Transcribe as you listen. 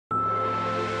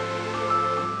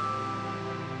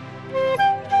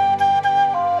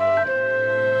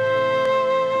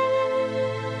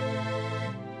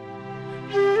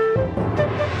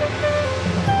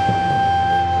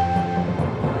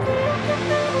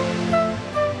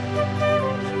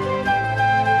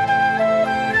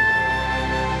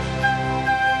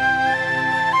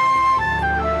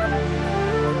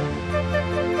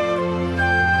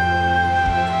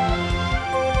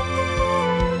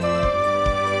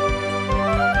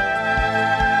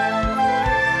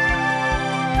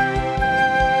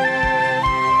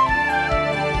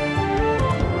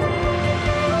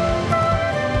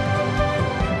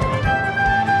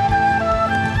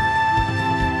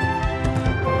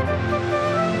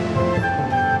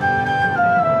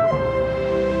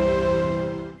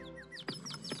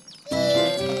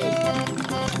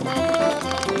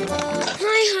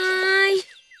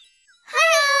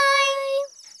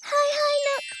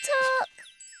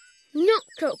Nok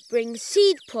Tok brings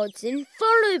seed pods in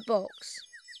Follow-Box.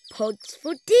 Pods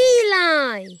for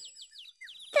Delay.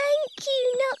 Thank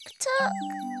you, Nok Tok.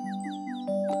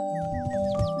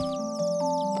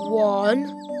 1,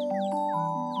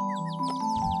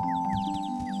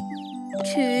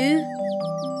 2,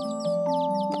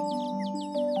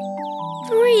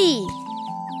 3.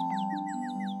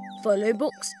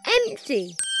 Follow-Box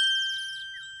empty.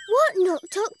 What Nok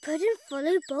Tok put in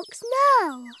Follow-Box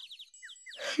now?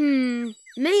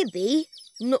 Maybe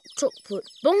Nok Tok put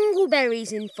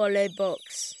bongleberries in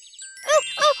Follow-Box.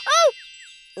 Oh!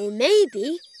 Or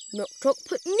maybe Nok Tok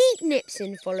put neat nips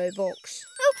in Follow-Box.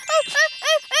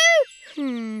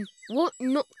 Oh! What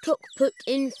Nok Tok put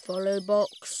in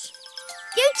Follow-Box?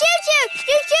 You choo-choo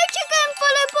go in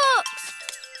Follow-Box!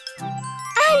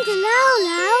 And Lau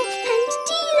and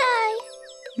Delay.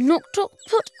 Nok Tok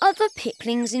put other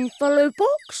Piplings in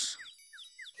Follow-Box?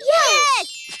 Yes!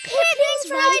 Piplings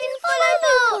ride in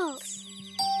Follow-Box!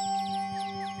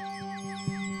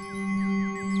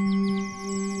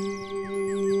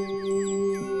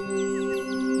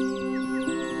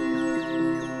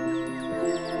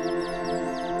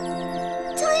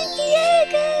 Time for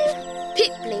Yogo!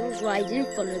 Piplings ride in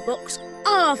Follow-Box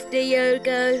after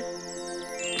Yogo.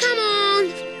 Come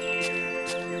on!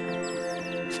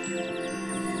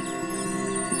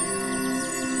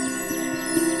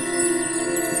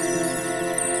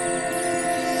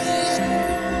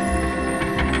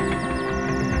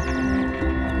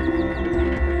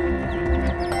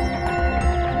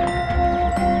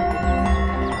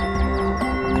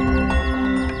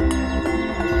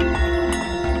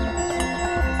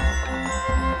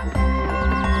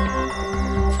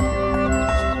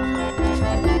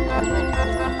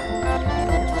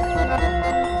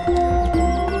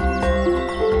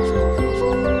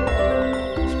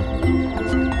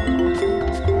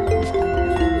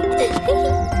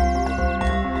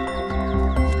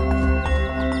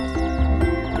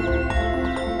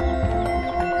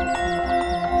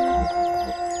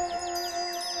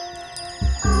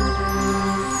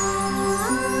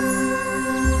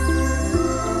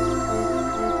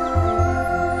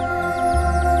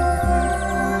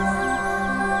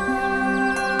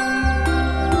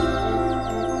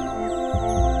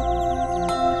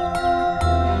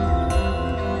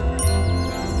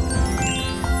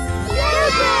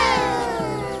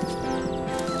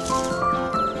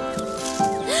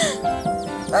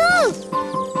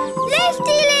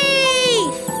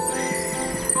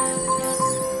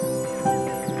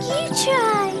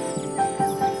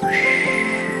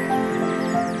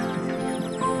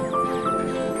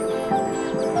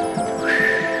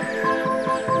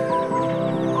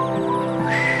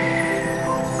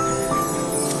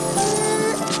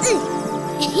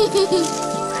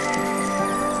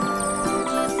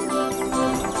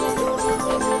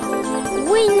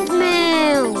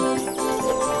 Windmill!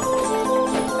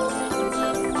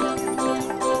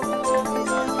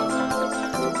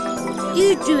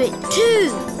 You do it too!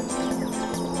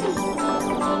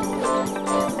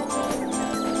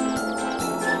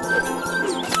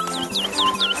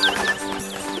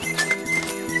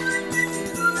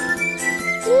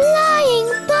 Flying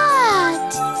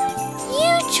bird!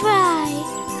 You try!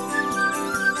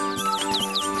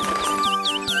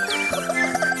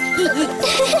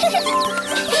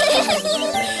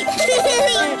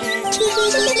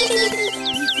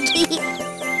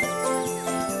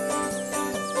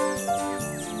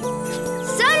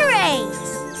 Sun rays!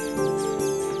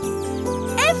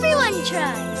 Everyone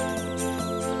try!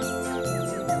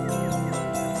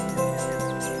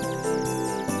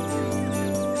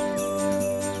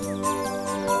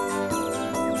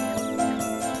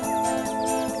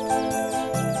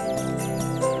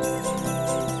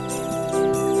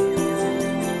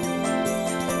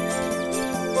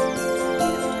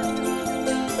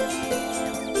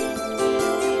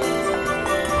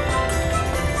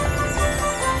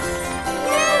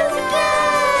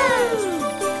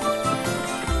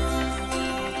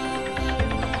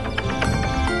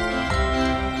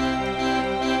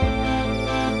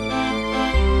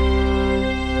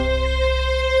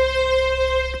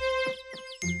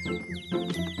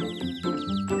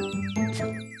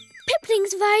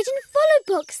 Piplings ride in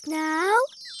Follow-Box now.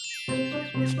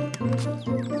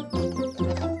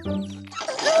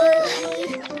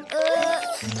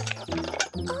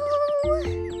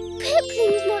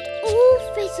 Piplings not all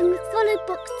fit in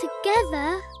Follow-Box together.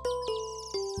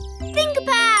 Think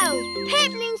about!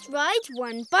 Piplings ride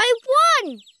one by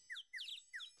one.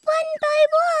 One by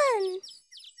one.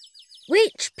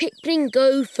 Which Pipling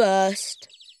go first?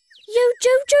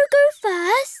 Jojo go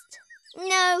first?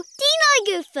 No, Dino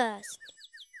go first.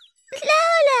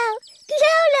 Lolo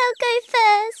go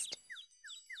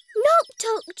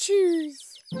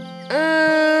choose?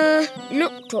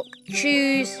 Nok Tok,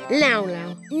 choose Lao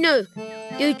Lao. No,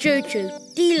 Yo Jojo,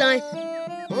 Deli.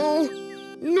 Oh,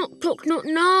 Nok Tok, not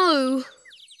no.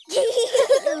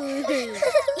 Cheebies!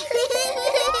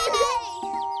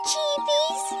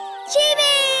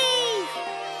 Cheebies!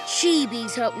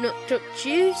 Cheebies help Nok Tok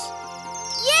choose.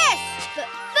 Yes, but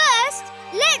first,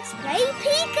 let's play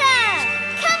Pika.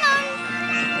 Come on.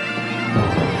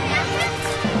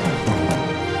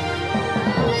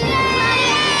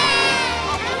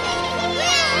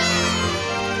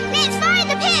 Let's find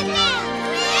the Pipling.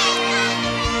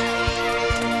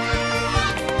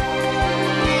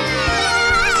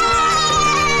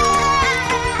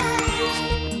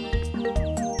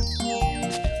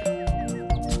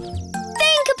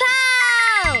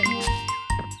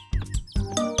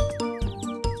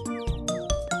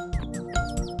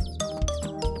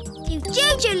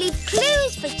 Jojo leave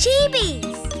clues for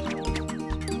cheebies.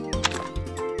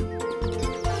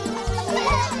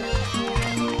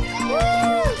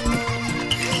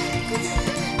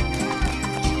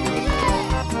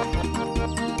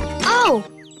 Oh!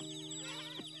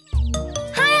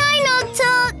 Hi, Nok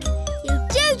Tok. You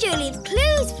Jojo leave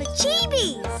clues for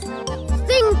cheebies.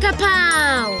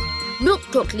 Think-a-pow! Nok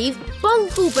Tok leave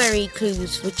bungleberry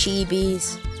clues for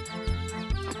cheebies.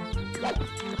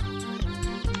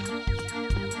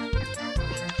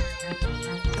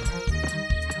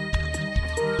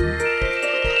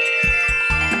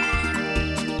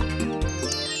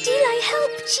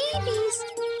 Cheebies,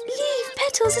 leave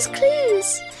petals as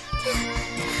clues.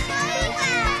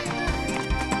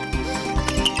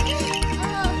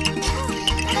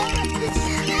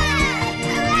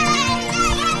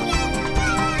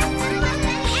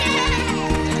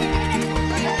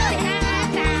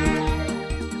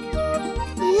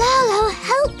 Lalo,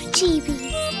 help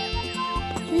Cheebies.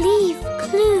 Leave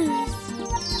clues.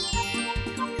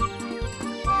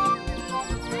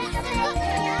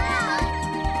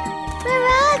 Where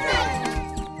are they?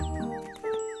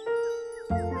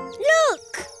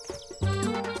 Look!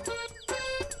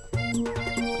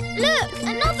 Look,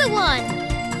 another one!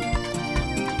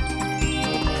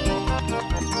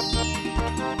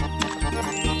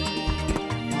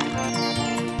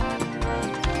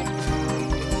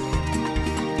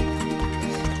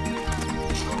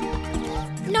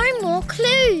 No more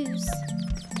clues.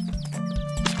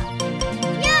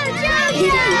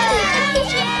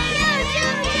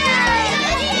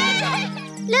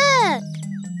 Look!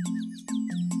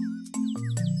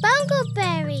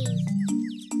 Bungleberries.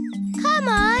 Come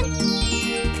on.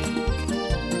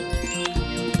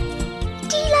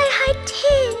 Deli hide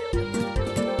too.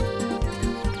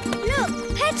 Look,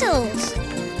 petals.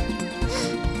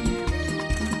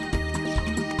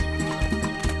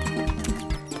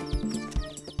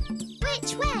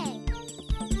 Which way?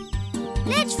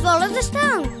 Let's follow the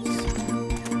stones.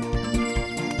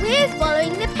 We're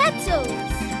following the petals.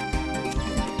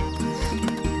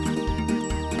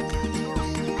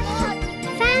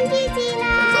 Found you,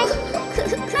 Deli.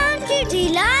 Found you,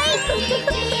 Deli.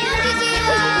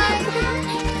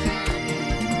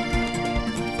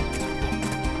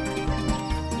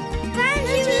 Found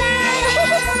you,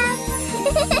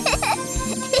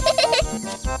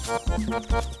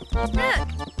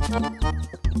 Look.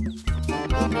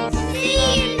 See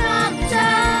you, Nok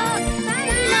Tok.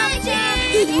 Nok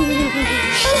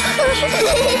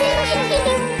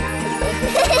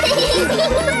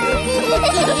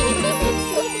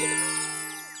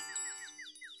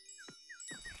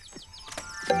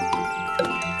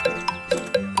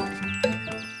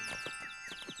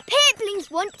Piplings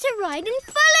want to ride in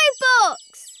Follow-Box.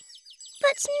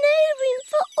 But no room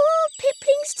for all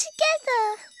Piplings together.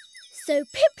 So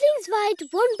Piplings ride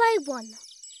one by one.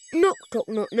 Nok Tok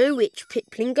not know which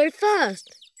Pipling go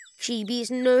first. Cheebies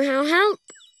know how help.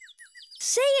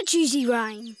 Say a choosy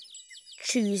rhyme.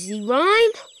 Choosy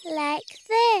rhyme. Like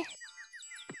this.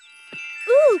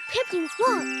 Ooh, Piplings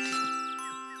watch.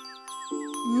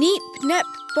 Neep, nip,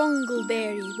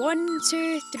 bungleberry, 1,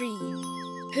 2, 3.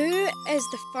 Who is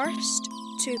the first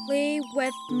to play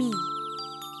with me?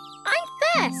 I'm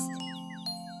first.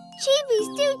 Cheebies,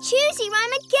 do choosy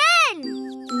rhyme again.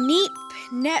 Neep,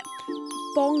 nip,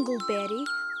 bungleberry,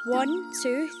 1,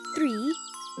 2, 3.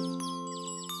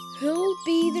 Who'll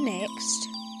be the next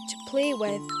to play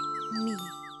with me?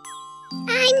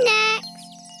 I'm next.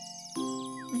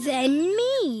 Then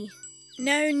me.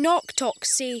 Now Nok Tok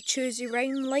say choosy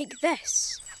rhyme like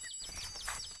this.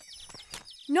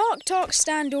 Nok Tok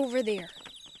stand over there.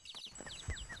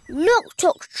 Nok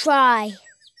Tok try.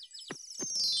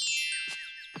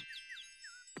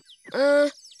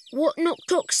 What Nok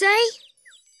Tok say?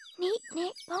 Neep,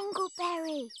 nip,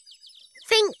 bungleberry.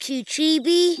 Think you,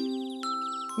 Chibi.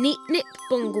 Neat Nip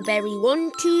Bongleberry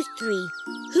 1, 2, 3.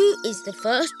 Who is the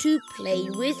first to play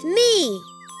with me?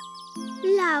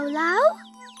 Lau Lau?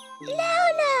 Lau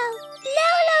Lau!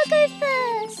 Lau Lau go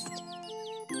first.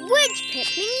 Which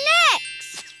Pipling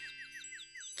next?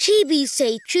 Chibi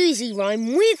say choosy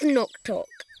rhyme with Nok Tok.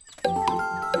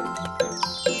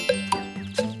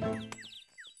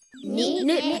 Neat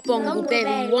Nip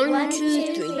Bongleberry 1,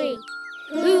 2, 3.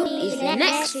 Who is the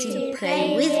next to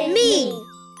play with me?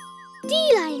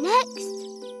 Deli next.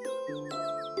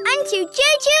 And to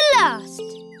Jojo last.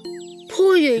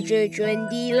 Poor Jojo and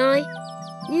Deli.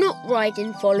 Not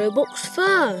riding Follow-Box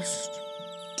first.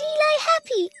 Deli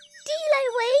happy. Deli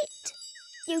wait.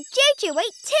 Yo Jojo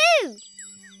wait too.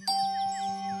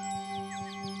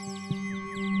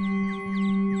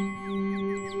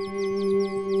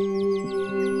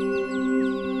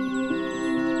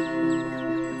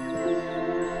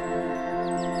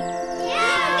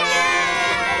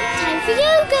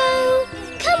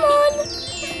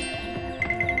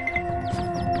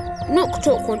 Nok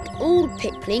Tok want all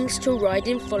Piplings to ride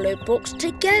in Follow-Box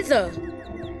together.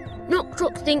 Nok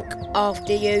Tok think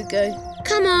after Yogo.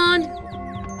 Come on.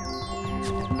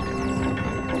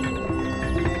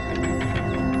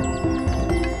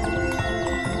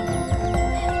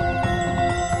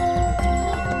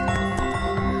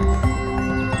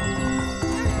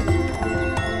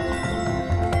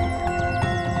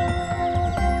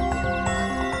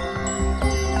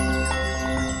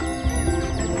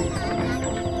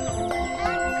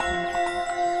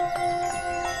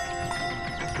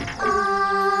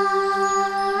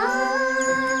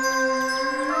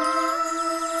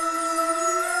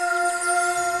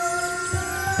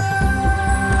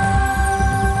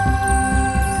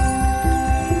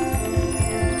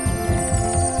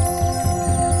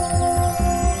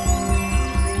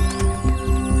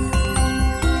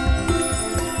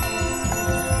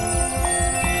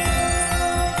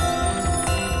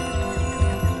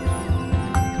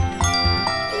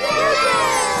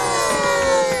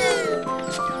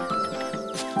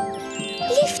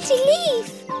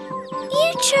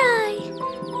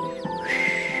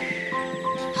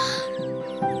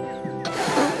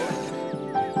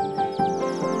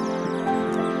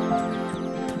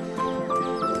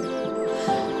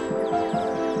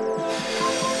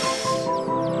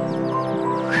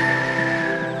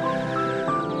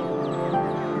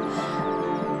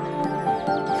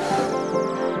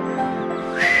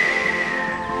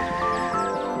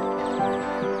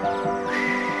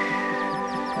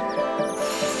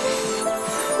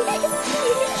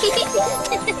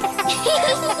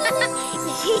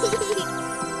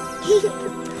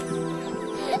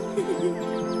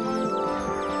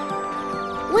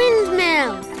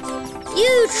 Windmill,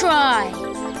 you try.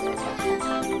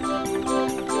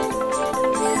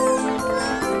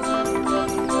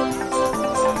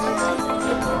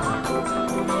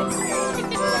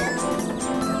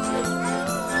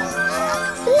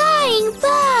 Flying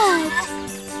bird.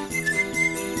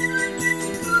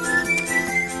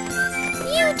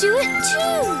 You do it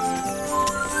too.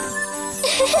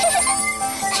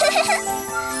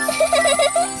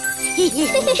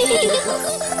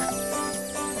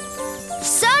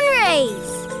 Sun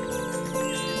rays.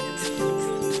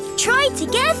 Try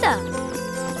together.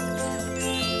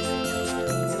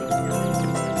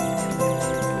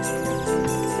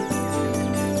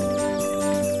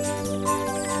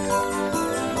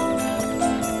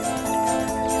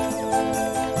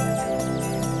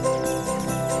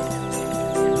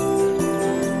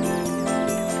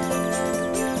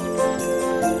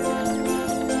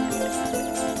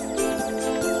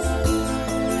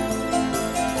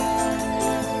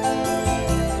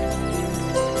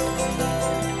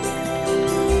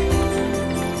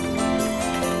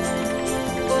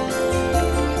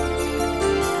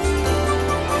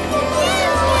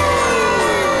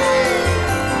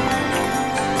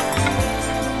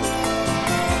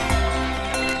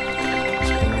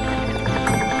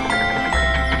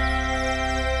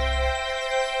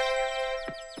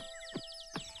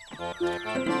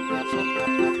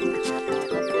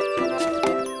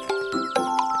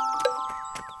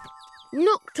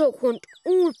 Nok Tok want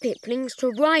all Piplings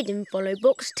to ride in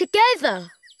Follow-Box together.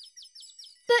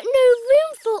 But no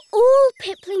room for all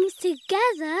Piplings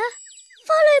together.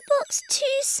 Follow-Box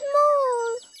too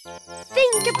small.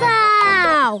 Think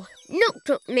about! Nok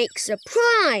Tok makes a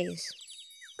prize.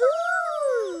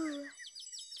 Ooh!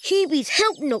 Cheebies,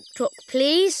 help Nok Tok,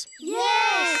 please.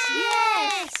 Yes,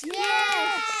 yes,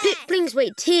 yes. Piplings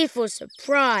wait here for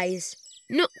surprise.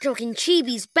 Nok Tok and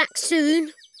Cheebies back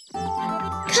soon.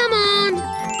 Come on!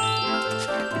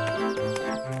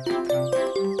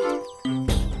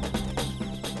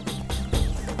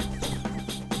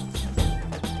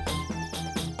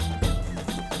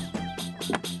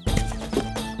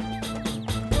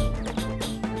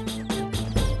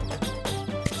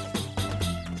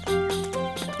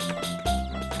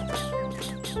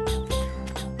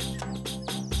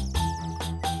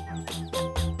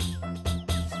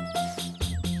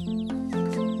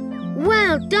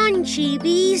 Well done,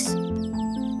 cheebies.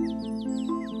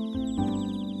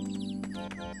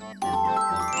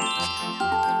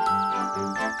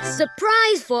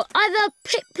 Surprise for other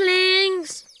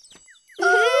Piplings.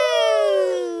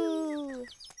 Ooh!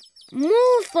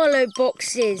 More follow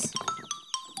boxes.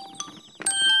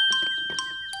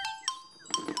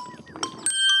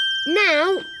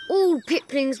 Now, all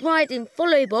Piplings ride in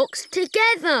follow box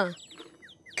together.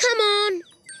 Come on.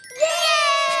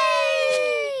 Yay!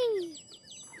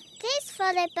 This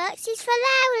follow box is for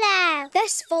Lola.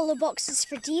 This follow box is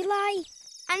for Deli.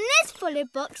 And this follow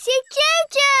box is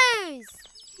Jojo's.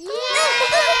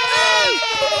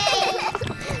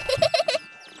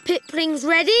 Piplings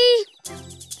ready?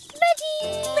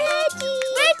 Ready! Ready!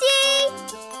 Ready!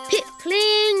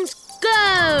 Piplings,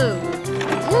 go!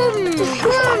 Vroom,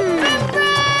 vroom.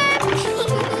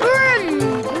 Vroom, vroom.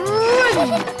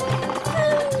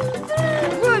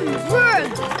 Vroom, vroom.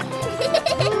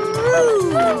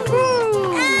 Vroom, vroom.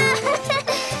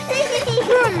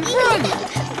 Vroom, vroom.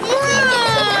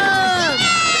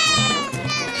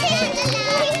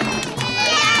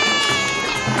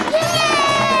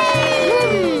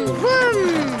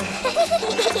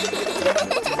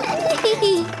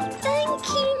 Thank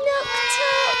you, Nok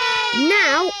Tok.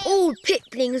 Now all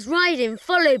Piplings ride in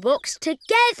follow box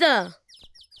together.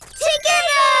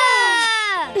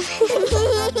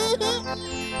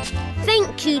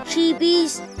 Thank you,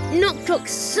 cheebies. Nok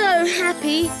Tok's so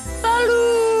happy.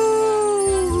 Baloo!